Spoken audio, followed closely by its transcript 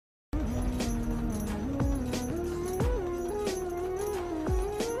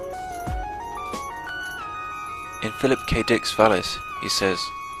In Philip K. Dick's Valis, he says,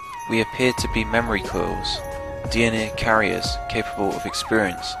 "We appear to be memory coils, DNA carriers capable of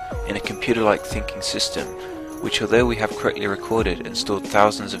experience in a computer-like thinking system, which although we have correctly recorded and stored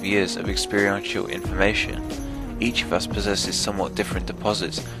thousands of years of experiential information, each of us possesses somewhat different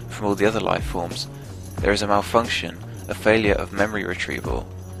deposits from all the other life forms. There is a malfunction, a failure of memory retrieval.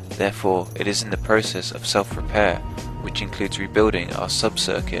 Therefore, it is in the process of self-repair, which includes rebuilding our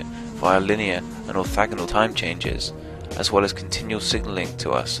sub-circuit via linear and orthogonal time changes, as well as continual signaling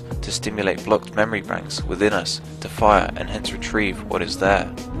to us to stimulate blocked memory banks within us to fire and hence retrieve what is there."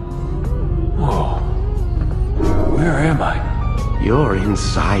 Whoa. Where am I? You're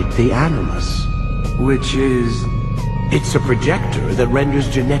inside the animus. Which is... It's a projector that renders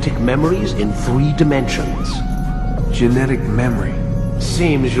genetic memories in 3 dimensions. genetic memory.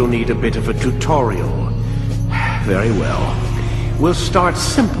 Seems you'll need a bit of a tutorial. Very well. We'll start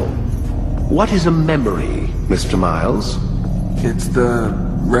simple. What is a memory, Mr. Miles? It's the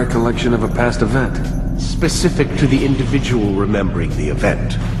recollection of a past event. Specific to the individual remembering the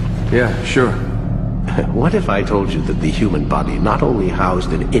event. Yeah, sure. What if I told you that the human body not only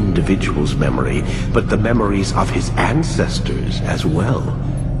housed an individual's memory, but the memories of his ancestors as well?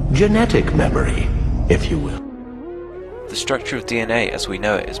 Genetic memory, if you will. The structure of DNA as we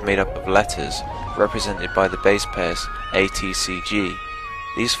know it is made up of letters, represented by the base pairs ATCG.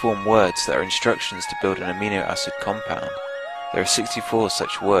 These form words that are instructions to build an amino acid compound. There are 64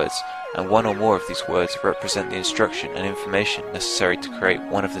 such words, and one or more of these words represent the instruction and information necessary to create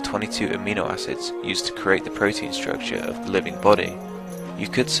one of the 22 amino acids used to create the protein structure of the living body. You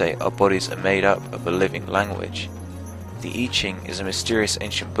could say our bodies are made up of a living language. The I Ching is a mysterious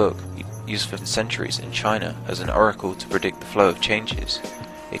ancient book used for centuries in China as an oracle to predict the flow of changes.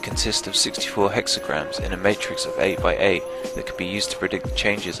 It consists of 64 hexagrams in a matrix of 8 by 8 that can be used to predict the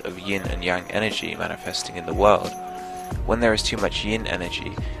changes of yin and yang energy manifesting in the world. When there is too much yin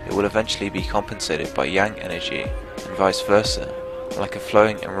energy, it will eventually be compensated by yang energy, and vice versa, like a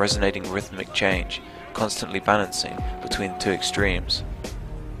flowing and resonating rhythmic change, constantly balancing between the two extremes.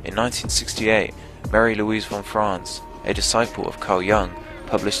 In 1968, Mary Louise von Franz, a disciple of Carl Jung,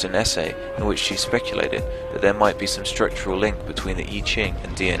 published an essay in which she speculated that there might be some structural link between the I Ching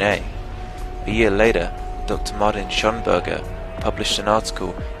and DNA. A year later, Dr. Martin Schonberger published an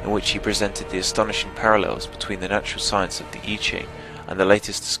article in which he presented the astonishing parallels between the natural science of the I Ching and the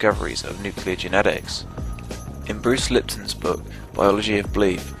latest discoveries of nuclear genetics. In Bruce Lipton's book, Biology of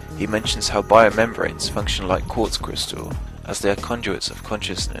Belief, he mentions how biomembranes function like quartz crystal, as they are conduits of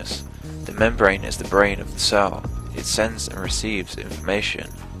consciousness. The membrane is the brain of the cell. It sends and receives information.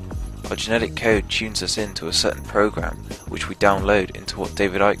 Our genetic code tunes us into a certain program, which we download into what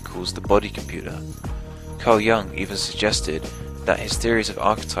David Icke calls the body computer. Carl Jung even suggested that his theories of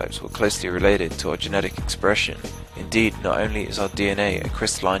archetypes were closely related to our genetic expression. Indeed, not only is our DNA a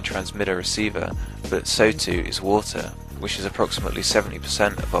crystalline transmitter-receiver, but so too is water, which is approximately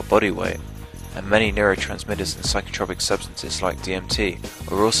 70% of our body weight, and many neurotransmitters and psychotropic substances like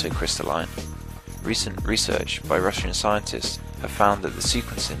DMT are also crystalline. Recent research by Russian scientists have found that the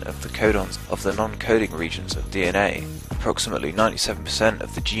sequencing of the codons of the non-coding regions of DNA, approximately 97%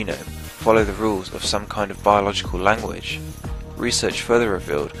 of the genome, follow the rules of some kind of biological language. Research further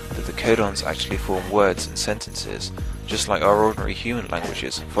revealed that the codons actually form words and sentences, just like our ordinary human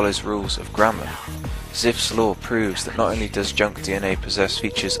languages follows rules of grammar. Zipf's law proves that not only does junk DNA possess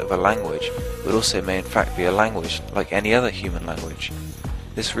features of a language, but also may in fact be a language like any other human language.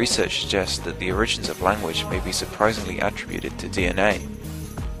 This research suggests that the origins of language may be surprisingly attributed to DNA.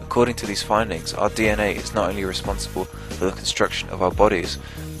 According to these findings, our DNA is not only responsible for the construction of our bodies,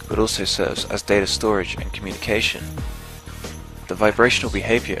 but also serves as data storage and communication. The vibrational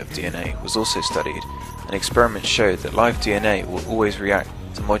behavior of DNA was also studied, and experiments showed that live DNA will always react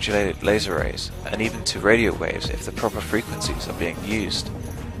to modulated laser rays, and even to radio waves if the proper frequencies are being used.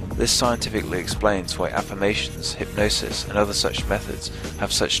 This scientifically explains why affirmations, hypnosis, and other such methods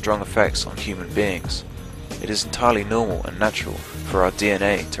have such strong effects on human beings. It is entirely normal and natural for our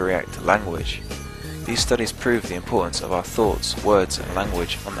DNA to react to language. These studies prove the importance of our thoughts, words, and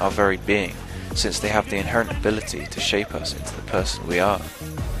language on our very being, since they have the inherent ability to shape us into the person we are.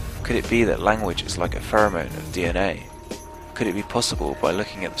 Could it be that language is like a pheromone of DNA? Could it be possible, by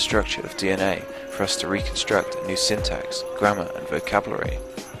looking at the structure of DNA, for us to reconstruct a new syntax, grammar, and vocabulary?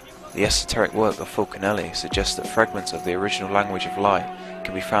 The esoteric work of Fulcanelli suggests that fragments of the original language of light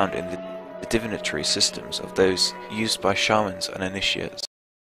can be found in the divinatory systems of those used by shamans and initiates.